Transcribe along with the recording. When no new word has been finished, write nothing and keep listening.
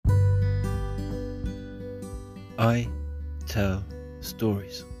I tell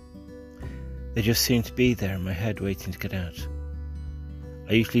stories. They just seem to be there in my head waiting to get out.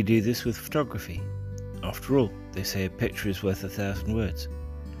 I usually do this with photography. After all, they say a picture is worth 1,000 words.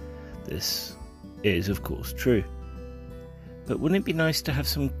 This is, of course, true. But wouldn't it be nice to have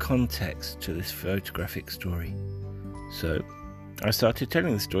some context to this photographic story? So, I started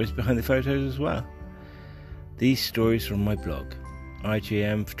telling the stories behind the photos as well. These stories are on my blog,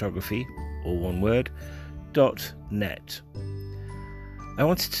 IGMphotography, all one word, .net. I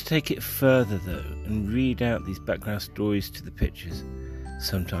wanted to take it further though and read out these background stories to the pictures.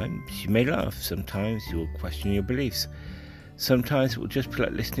 Sometimes you may laugh, sometimes you will question your beliefs, sometimes it will just be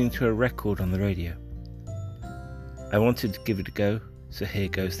like listening to a record on the radio. I wanted to give it a go, so here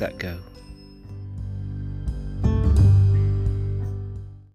goes that go.